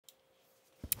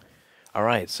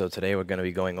Alright, so today we're going to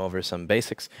be going over some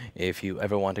basics. If you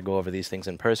ever want to go over these things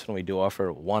in person, we do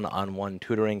offer one-on-one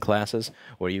tutoring classes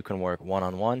where you can work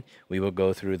one-on-one. We will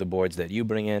go through the boards that you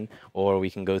bring in, or we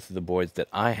can go through the boards that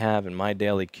I have in my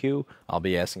daily queue. I'll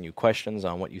be asking you questions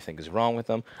on what you think is wrong with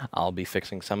them. I'll be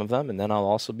fixing some of them, and then I'll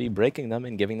also be breaking them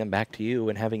and giving them back to you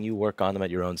and having you work on them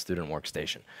at your own student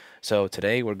workstation. So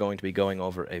today we're going to be going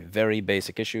over a very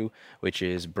basic issue, which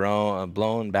is blown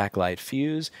backlight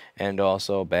fuse and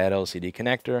also bad LCD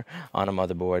connector on a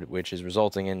motherboard, which is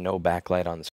resulting in no backlight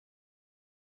on the screen.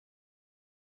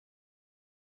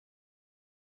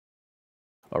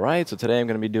 Alright, so today I'm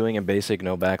going to be doing a basic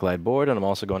no backlight board, and I'm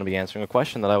also going to be answering a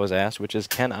question that I was asked, which is,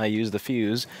 can I use the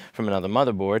fuse from another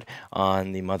motherboard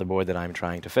on the motherboard that I'm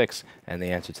trying to fix? And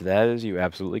the answer to that is you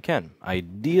absolutely can.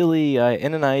 Ideally,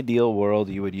 in an ideal world,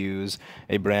 you would use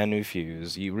a brand new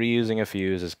fuse. Reusing a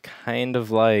fuse is kind of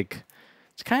like,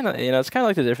 it's kind of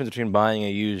like the difference between buying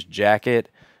a used jacket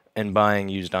and buying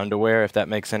used underwear, if that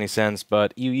makes any sense,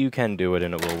 but you can do it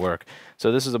and it will work. So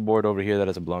this is a board over here that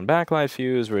has a blown backlight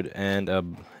fuse and a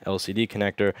LCD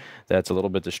connector that's a little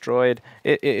bit destroyed.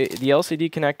 The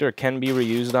LCD connector can be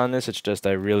reused on this, it's just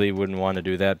I really wouldn't want to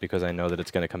do that because I know that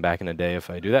it's going to come back in a day if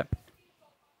I do that.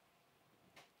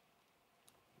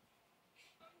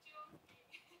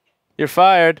 You're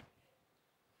fired!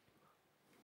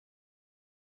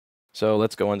 So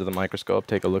let's go into the microscope,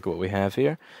 take a look at what we have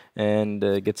here, and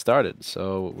get started.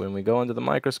 So when we go into the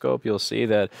microscope, you'll see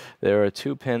that there are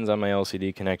two pins on my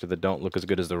LCD connector that don't look as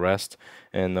good as the rest,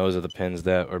 and those are the pins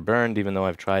that are burned, even though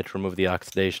I've tried to remove the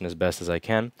oxidation as best as I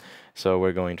can. So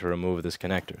we're going to remove this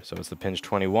connector. So it's the pins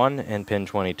 21 and pin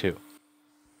 22. I'm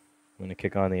going to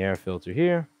kick on the air filter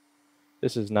here.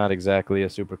 This is not exactly a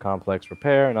super complex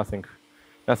repair,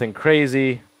 nothing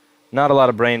crazy. Not a lot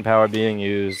of brain power being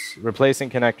used. Replacing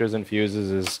connectors and fuses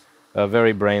is a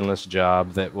very brainless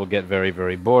job that will get very,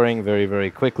 very boring very, very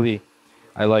quickly.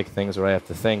 I like things where I have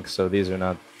to think, so these are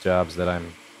not jobs that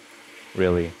I'm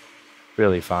really,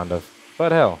 really fond of.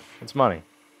 But hell, it's money.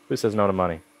 Who says no to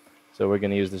money? So we're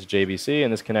going to use this JVC,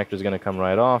 and this connector is going to come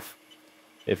right off.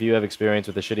 If you have experience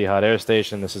with a shitty hot air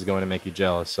station, this is going to make you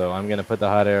jealous. So I'm going to put the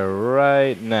hot air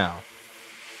right now.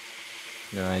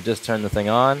 Now I just turned the thing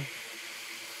on.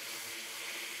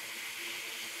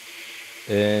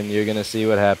 And you're going to see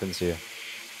what happens here.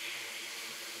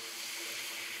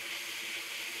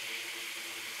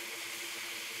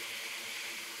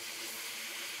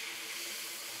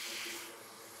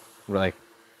 Like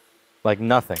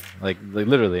nothing. Like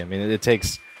literally, I mean, it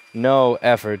takes no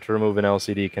effort to remove an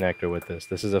LCD connector with this.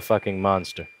 This is a fucking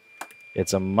monster.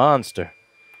 It's a monster.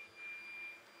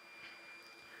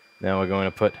 Now we're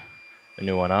going to put a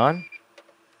new one on.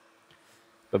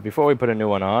 But before we put a new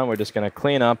one on, we're just going to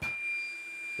clean up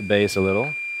the bass a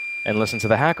little and listen to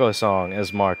the HAKKO song,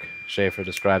 as Mark Schaefer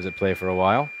describes it, play for a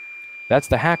while. That's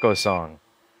the HAKKO song.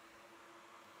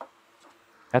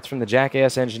 That's from the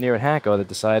jackass engineer at HAKKO that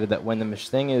decided that when the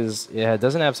thing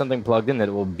doesn't have something plugged in, that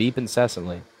it will beep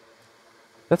incessantly.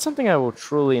 That's something I will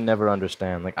truly never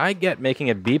understand. Like, I get making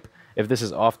it beep if this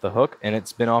is off the hook and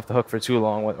it's been off the hook for too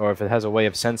long, or if it has a way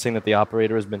of sensing that the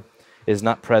operator is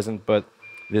not present, but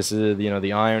this is,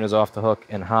 the iron is off the hook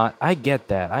and hot. I get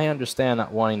that. I understand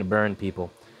not wanting to burn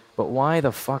people. But why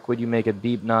the fuck would you make it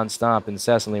beep nonstop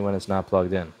incessantly when it's not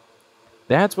plugged in?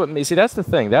 That's what, see, that's the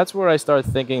thing. That's where I start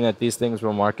thinking that these things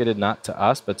were marketed not to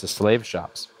us, but to slave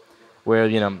shops. Where,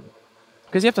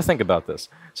 because you have to think about this.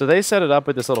 So they set it up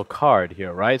with this little card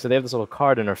here, right? So they have this little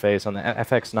card interface on the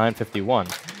FX 951.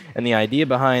 And the idea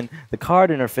behind the card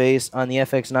interface on the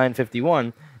FX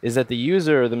 951 is that the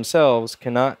user themselves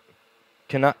cannot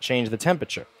change the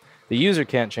temperature. The user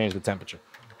can't change the temperature.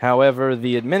 However,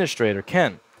 the administrator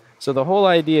can. So the whole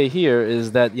idea here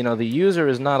is that, the user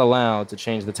is not allowed to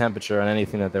change the temperature on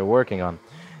anything that they're working on.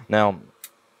 Now,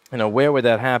 where would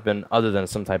that happen other than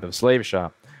some type of slave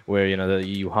shop where,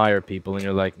 you hire people and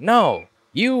you're like, no,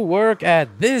 you work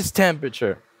at this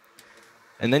temperature.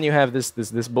 And then you have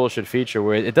this bullshit feature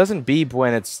where it doesn't beep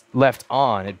when it's left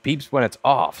on, it beeps when it's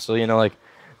off. So,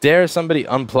 dare somebody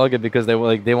unplug it because they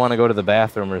want to go to the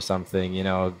bathroom or something,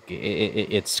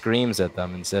 it screams at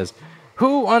them and says,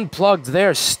 who unplugged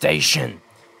their station?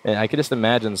 And I could just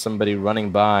imagine somebody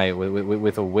running by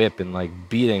with a whip and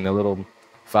beating the little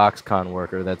Foxconn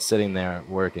worker that's sitting there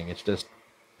working. It's just,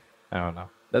 I don't know.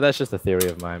 That's just a theory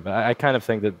of mine. But I kind of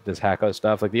think that this HAKKO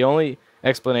stuff, the only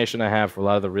explanation I have for a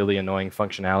lot of the really annoying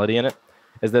functionality in it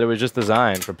is that it was just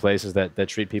designed for places that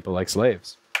treat people like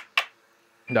slaves.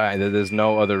 There's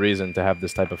no other reason to have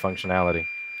this type of functionality.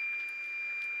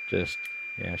 Just,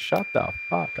 yeah, shut the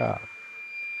fuck up.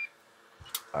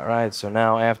 Alright, so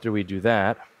now after we do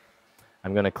that,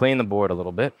 I'm going to clean the board a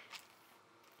little bit.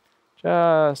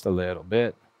 Just a little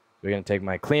bit. We're going to take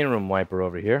my clean room wiper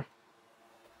over here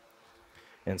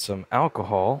and some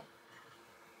alcohol.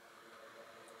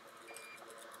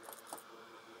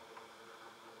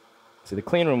 See, the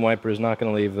clean room wiper is not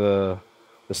going to leave the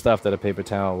stuff that a paper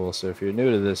towel will. So if you're new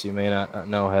to this, you may not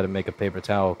know how to make a paper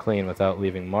towel clean without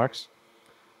leaving marks.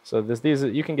 So these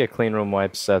you can get clean room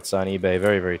wipe sets on eBay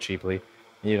very, very cheaply.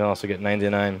 And you can also get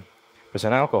 99%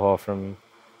 alcohol from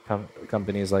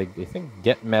companies like, I think,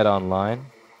 Get Med Online.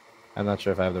 I'm not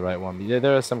sure if I have the right one, but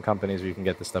there are some companies where you can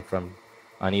get this stuff from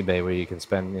on eBay where you can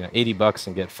spend, you know, $80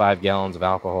 and get 5 gallons of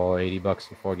alcohol, or $80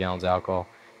 and 4 gallons of alcohol.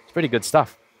 It's pretty good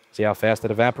stuff. See how fast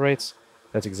it evaporates?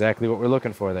 That's exactly what we're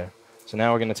looking for there. So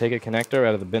now we're going to take a connector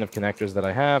out of the bin of connectors that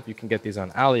I have. You can get these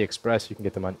on AliExpress. You can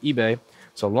get them on eBay.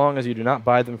 So long as you do not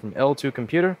buy them from L2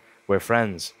 Computer, we're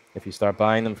friends. If you start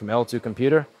buying them from L2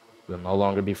 Computer, we'll no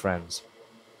longer be friends.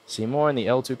 See more in the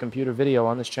L2 Computer video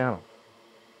on this channel.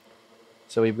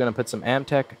 So we're going to put some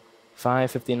Amtech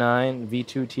 559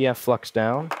 V2 TF flux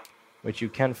down, which you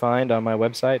can find on my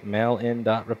website,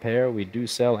 mailin.repair. We do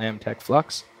sell Amtech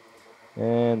flux.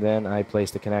 And then I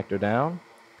place the connector down.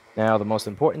 Now, the most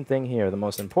important thing here, the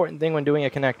most important thing when doing a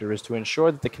connector is to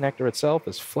ensure that the connector itself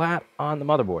is flat on the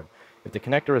motherboard. If the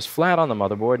connector is flat on the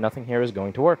motherboard, nothing here is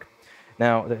going to work.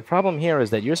 Now, the problem here is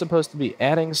that you're supposed to be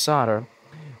adding solder.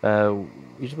 You're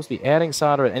supposed to be adding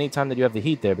solder at any time that you have the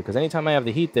heat there, because anytime I have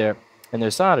the heat there and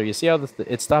there's solder, you see how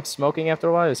it stops smoking after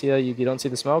a while? You see how you don't see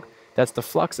the smoke? That's the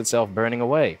flux itself burning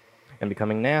away and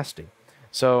becoming nasty.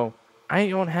 So I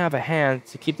don't have a hand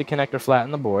to keep the connector flat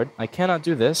on the board. I cannot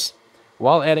do this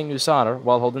while adding new solder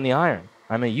while holding the iron.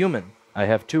 I'm a human. I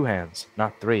have 2 hands,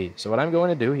 not 3. So what I'm going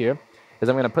to do here is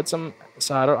I'm going to put some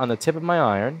solder on the tip of my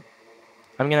iron.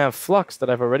 I'm going to have flux that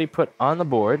I've already put on the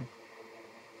board,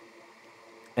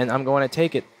 and I'm going to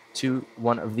take it to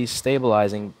one of these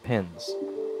stabilizing pins.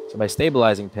 So by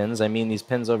stabilizing pins, I mean these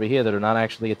pins over here that are not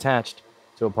actually attached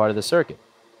to a part of the circuit.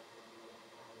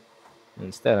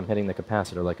 Instead, I'm hitting the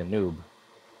capacitor like a noob.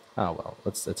 Oh, well,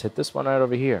 let's hit this one right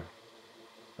over here.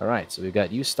 All right, so we've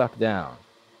got you stuck down.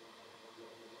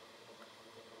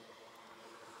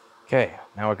 Okay,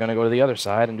 now we're going to go to the other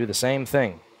side and do the same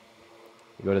thing.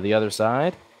 We go to the other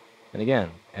side, and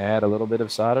again, add a little bit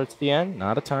of solder to the end,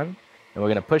 not a ton, and we're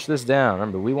going to push this down.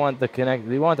 Remember, we want the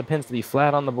pins to be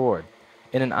flat on the board.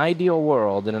 In an ideal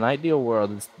world,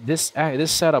 this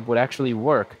setup would actually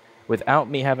work without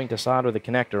me having to solder the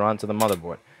connector onto the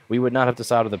motherboard. We would not have to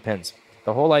solder the pins.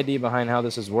 The whole idea behind how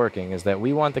this is working is that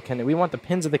we want the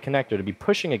pins of the connector to be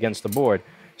pushing against the board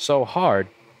so hard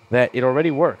that it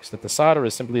already works, that the solder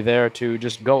is simply there to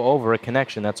just go over a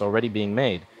connection that's already being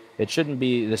made.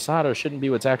 The solder shouldn't be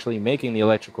what's actually making the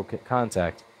electrical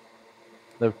contact.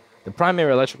 The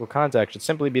primary electrical contact should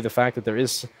simply be the fact that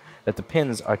the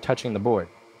pins are touching the board.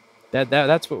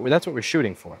 That's what we're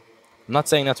shooting for. I'm not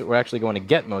saying that's what we're actually going to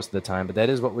get most of the time, but that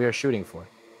is what we are shooting for.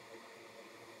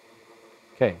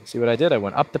 Okay, see what I did? I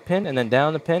went up the pin and then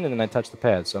down the pin, and then I touched the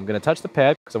pad. So I'm going to touch the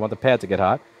pad because I want the pad to get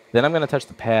hot. Then I'm going to touch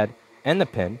the pad and the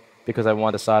pin because I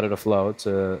want the solder to flow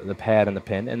to the pad and the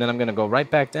pin. And then I'm going to go right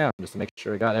back down just to make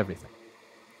sure I got everything.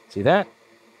 See that?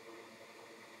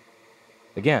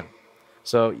 Again.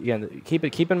 So again,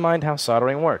 keep in mind how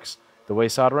soldering works. The way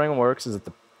soldering works is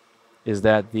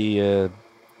that the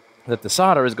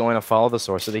solder is going to follow the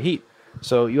source of the heat.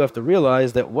 So you have to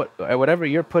realize that whatever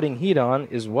you're putting heat on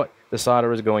is what the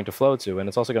solder is going to flow to, and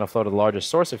it's also going to flow to the largest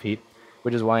source of heat,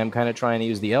 which is why I'm kind of trying to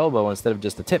use the elbow instead of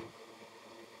just the tip.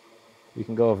 You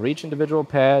can go over each individual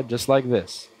pad just like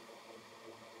this.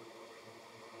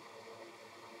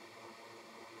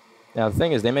 Now the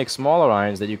thing is, they make smaller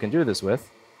irons that you can do this with,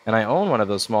 and I own one of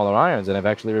those smaller irons, and I've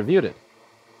actually reviewed it.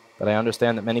 But I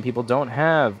understand that many people don't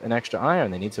have an extra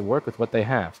iron. They need to work with what they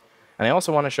have. And I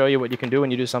also want to show you what you can do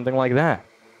when you do something like that.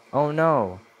 Oh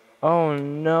no. Oh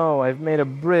no, I've made a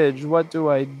bridge. What do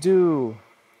I do?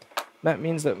 That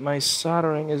means that my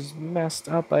soldering is messed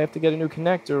up. I have to get a new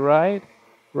connector, right?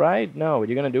 Right? No, what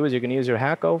you're going to do is you're going to use your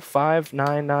HAKKO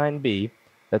 599B.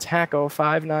 That's HAKKO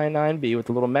 599B with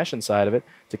a little mesh inside of it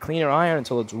to clean your iron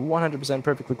until it's 100%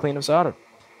 perfectly clean of solder.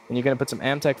 And you're going to put some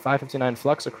Amtech 559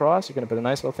 flux across. You're going to put a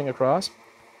nice little thing across.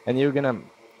 And you're going to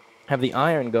have the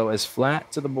iron go as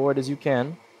flat to the board as you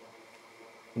can.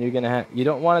 And you're going to you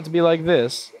don't want it to be like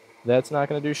this. That's not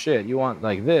going to do shit. You want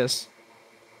like this.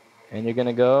 And you're going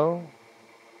to go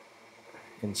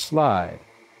and slide.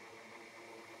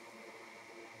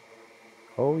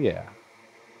 Oh yeah.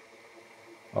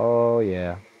 Oh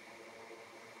yeah.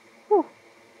 Whew.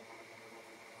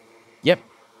 Yep.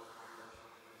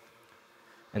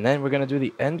 And then we're going to do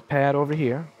the end pad over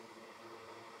here.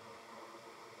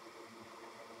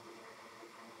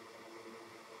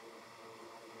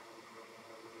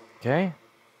 Okay.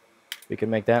 We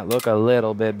can make that look a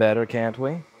little bit better, can't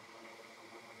we?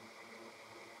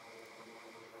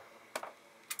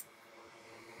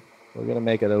 We're going to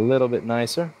make it a little bit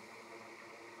nicer.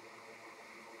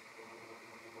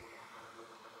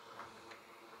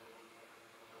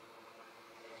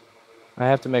 I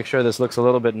have to make sure this looks a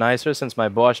little bit nicer since my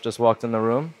boss just walked in the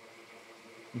room.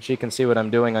 And she can see what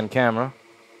I'm doing on camera.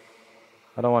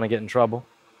 I don't want to get in trouble.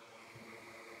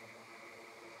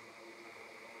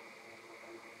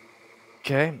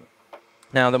 Okay.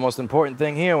 Now, the most important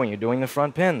thing here when you're doing the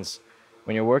front pins,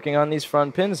 when you're working on these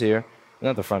front pins here,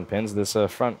 not the front pins, this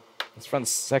front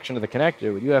section of the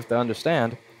connector, what you have to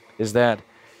understand is that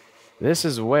this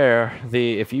is where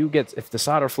if the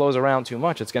solder flows around too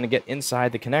much, it's going to get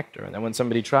inside the connector. And then when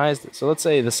somebody tries to, so let's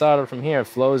say the solder from here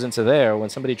flows into there, when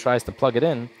somebody tries to plug it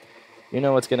in, you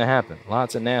know what's going to happen.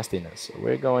 Lots of nastiness. So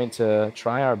we're going to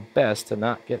try our best to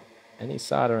not get any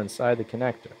solder inside the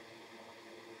connector.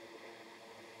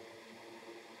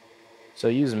 So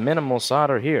use minimal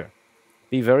solder here.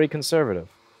 Be very conservative.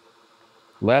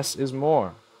 Less is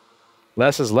more.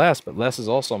 Less is less, but less is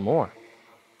also more.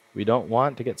 We don't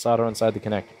want to get solder inside the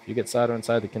connector. If you get solder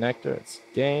inside the connector, it's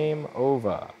game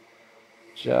over.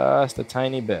 Just a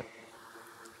tiny bit.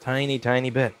 Tiny,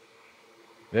 tiny bit.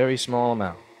 Very small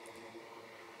amount.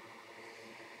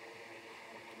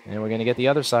 And we're going to get the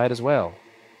other side as well.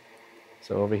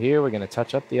 So over here, we're going to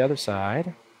touch up the other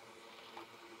side.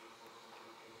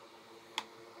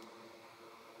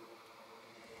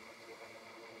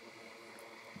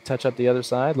 Touch up the other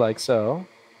side like so.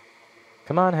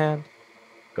 Come on, hand.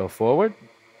 Go forward.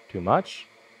 Too much.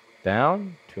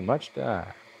 Down. Too much.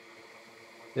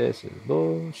 This is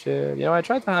bullshit. You know, I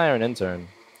tried to hire an intern.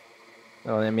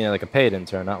 Well, I mean like a paid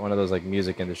intern, not one of those like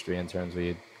music industry interns where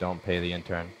you don't pay the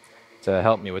intern, to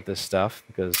help me with this stuff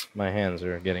because my hands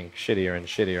are getting shittier and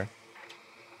shittier.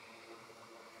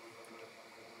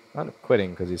 I'm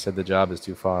quitting because he said the job is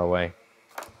too far away.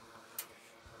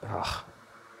 Ugh.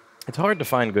 It's hard to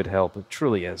find good help. It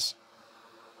truly is.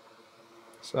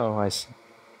 So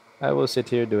I will sit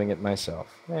here doing it myself.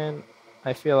 And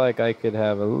I feel like I could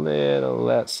have a little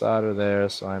less solder there,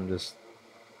 so I'm just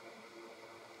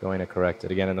going to correct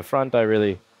it. Again, in the front, I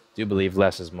really do believe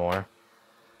less is more.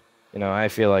 You know, I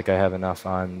feel like I have enough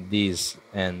on these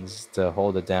ends to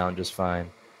hold it down just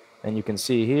fine. And you can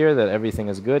see here that everything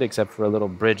is good except for a little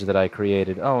bridge that I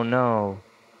created. Oh, no.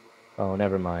 Oh,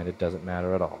 never mind. It doesn't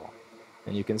matter at all.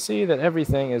 And you can see that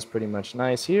everything is pretty much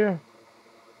nice here.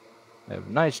 I have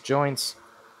nice joints.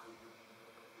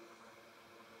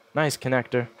 Nice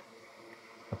connector.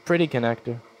 A pretty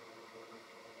connector.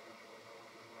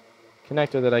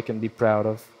 Connector that I can be proud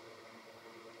of.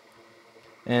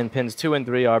 And pins 2 and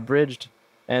 3 are bridged,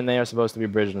 and they are supposed to be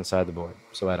bridged inside the board,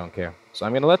 so I don't care. So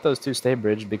I'm going to let those two stay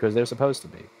bridged because they're supposed to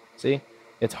be. See?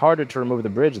 It's harder to remove the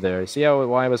bridge there. See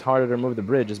why it was harder to remove the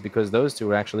bridge is because those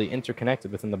two are actually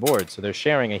interconnected within the board, so they're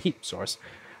sharing a heat source.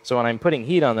 So when I'm putting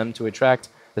heat on them to attract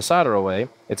the solder away,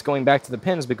 it's going back to the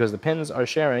pins because the pins are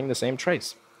sharing the same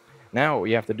trace. Now what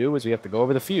we have to do is we have to go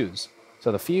over the fuse.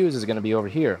 So the fuse is going to be over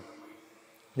here.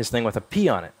 This thing with a P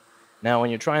on it. Now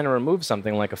when you're trying to remove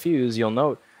something like a fuse, you'll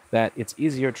note that it's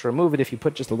easier to remove it if you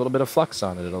put just a little bit of flux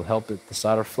on it. It'll help the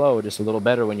solder flow just a little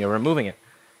better when you're removing it.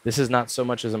 This is not so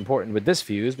much as important with this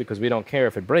fuse because we don't care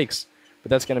if it breaks, but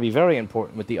that's going to be very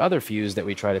important with the other fuse that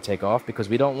we try to take off because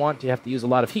we don't want to have to use a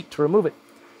lot of heat to remove it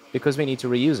because we need to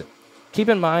reuse it. Keep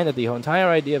in mind that the entire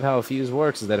idea of how a fuse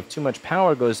works is that if too much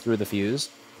power goes through the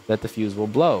fuse, that the fuse will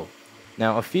blow.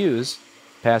 Now a fuse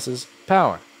passes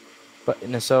power,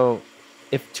 so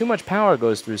if too much power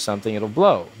goes through something, it'll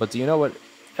blow. But do you know what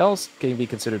else can be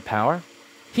considered power?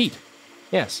 Heat.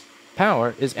 Yes,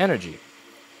 power is energy.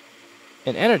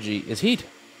 And energy is heat.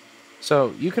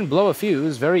 So you can blow a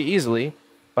fuse very easily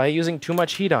by using too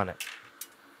much heat on it.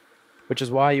 Which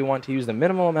is why you want to use the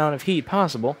minimal amount of heat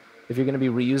possible if you're going to be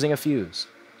reusing a fuse.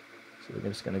 So we're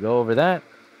just going to go over that.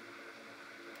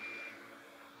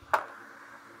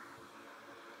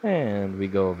 And we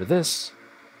go over this.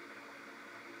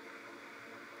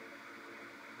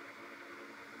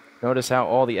 Notice how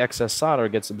all the excess solder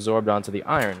gets absorbed onto the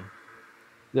iron.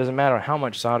 It doesn't matter how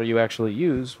much solder you actually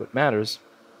use. What matters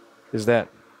is that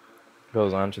it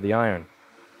goes onto the iron.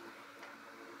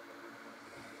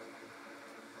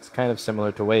 It's kind of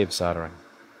similar to wave soldering.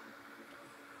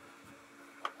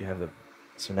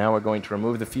 So now we're going to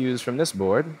remove the fuse from this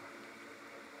board.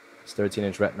 It's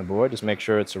 13-inch retina board. Just make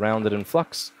sure it's surrounded in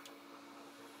flux.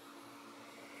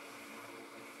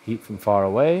 Heat from far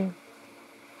away.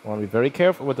 You want to be very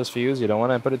careful with this fuse. You don't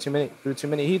want to put it through too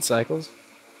many heat cycles.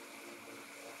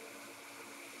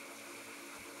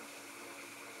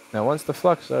 Now once the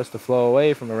flux starts to flow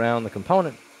away from around the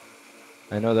component,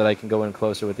 I know that I can go in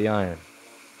closer with the iron.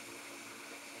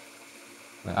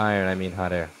 By iron, I mean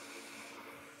hot air.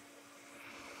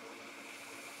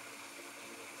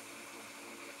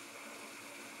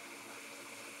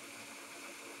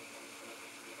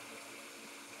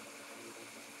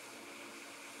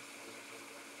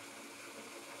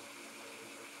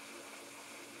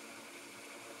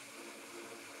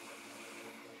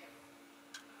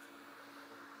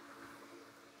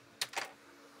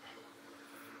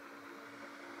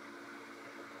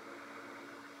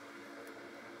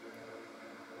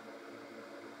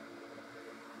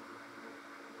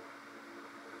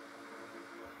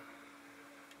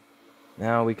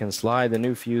 Now we can slide the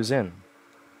new fuse in.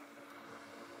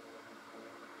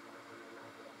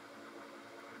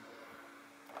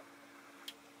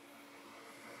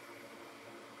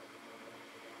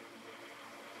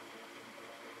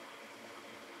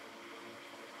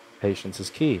 Patience is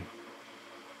key.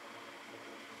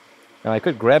 Now I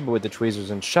could grab it with the tweezers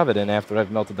and shove it in after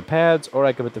I've melted the pads, or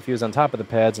I could put the fuse on top of the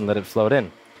pads and let it float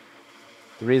in.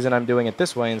 The reason I'm doing it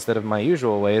this way instead of my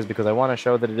usual way is because I want to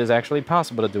show that it is actually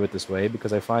possible to do it this way,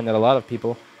 because I find that a lot of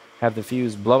people have the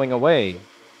fuse blowing away.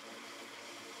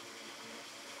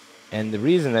 And the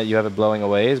reason that you have it blowing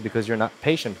away is because you're not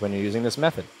patient when you're using this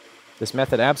method. This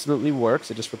method absolutely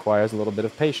works, it just requires a little bit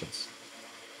of patience.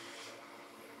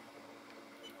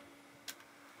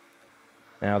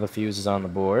 Now the fuse is on the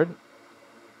board.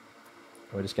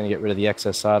 We're just going to get rid of the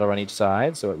excess solder on each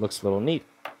side so it looks a little neat.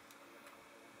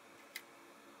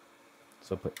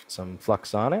 So put some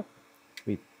flux on it.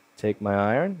 We take my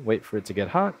iron, wait for it to get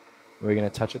hot. We're going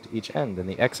to touch it to each end, and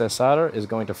the excess solder is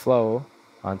going to flow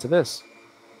onto this.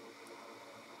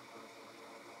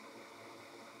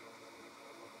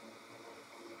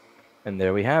 And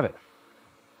there we have it.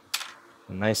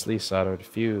 A nicely soldered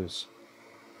fuse.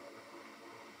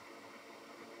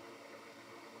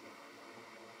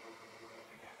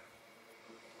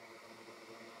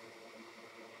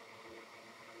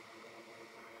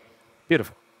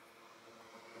 Beautiful.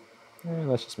 And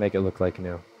let's just make it look like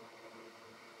new.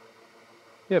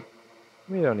 Yep.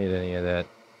 We don't need any of that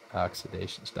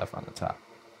oxidation stuff on the top.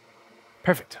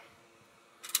 Perfect.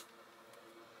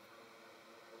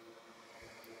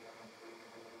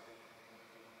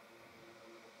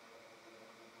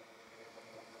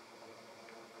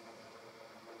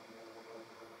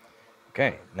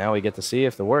 Okay, now we get to see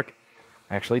if the work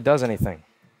actually does anything.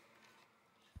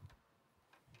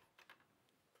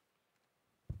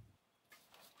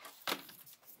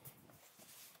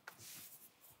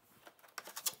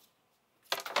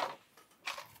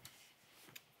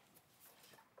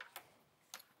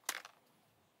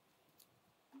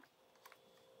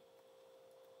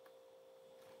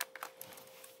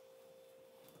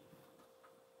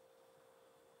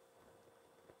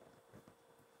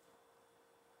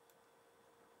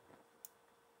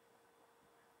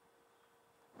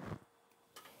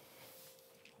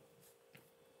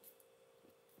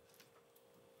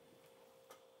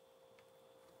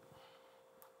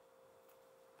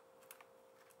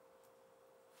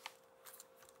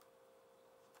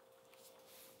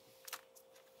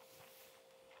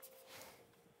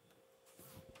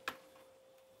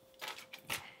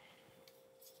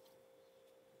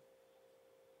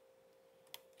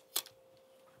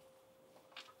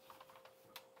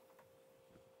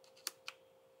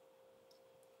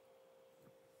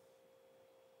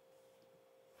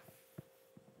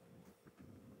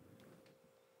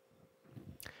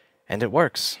 And it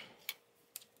works.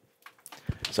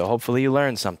 So hopefully you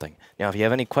learned something. Now, if you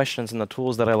have any questions on the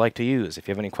tools that I like to use, if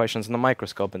you have any questions on the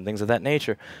microscope and things of that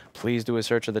nature, please do a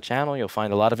search of the channel. You'll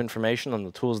find a lot of information on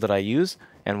the tools that I use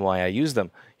and why I use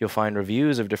them. You'll find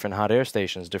reviews of different hot air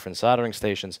stations, different soldering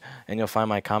stations, and you'll find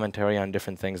my commentary on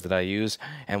different things that I use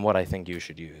and what I think you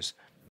should use.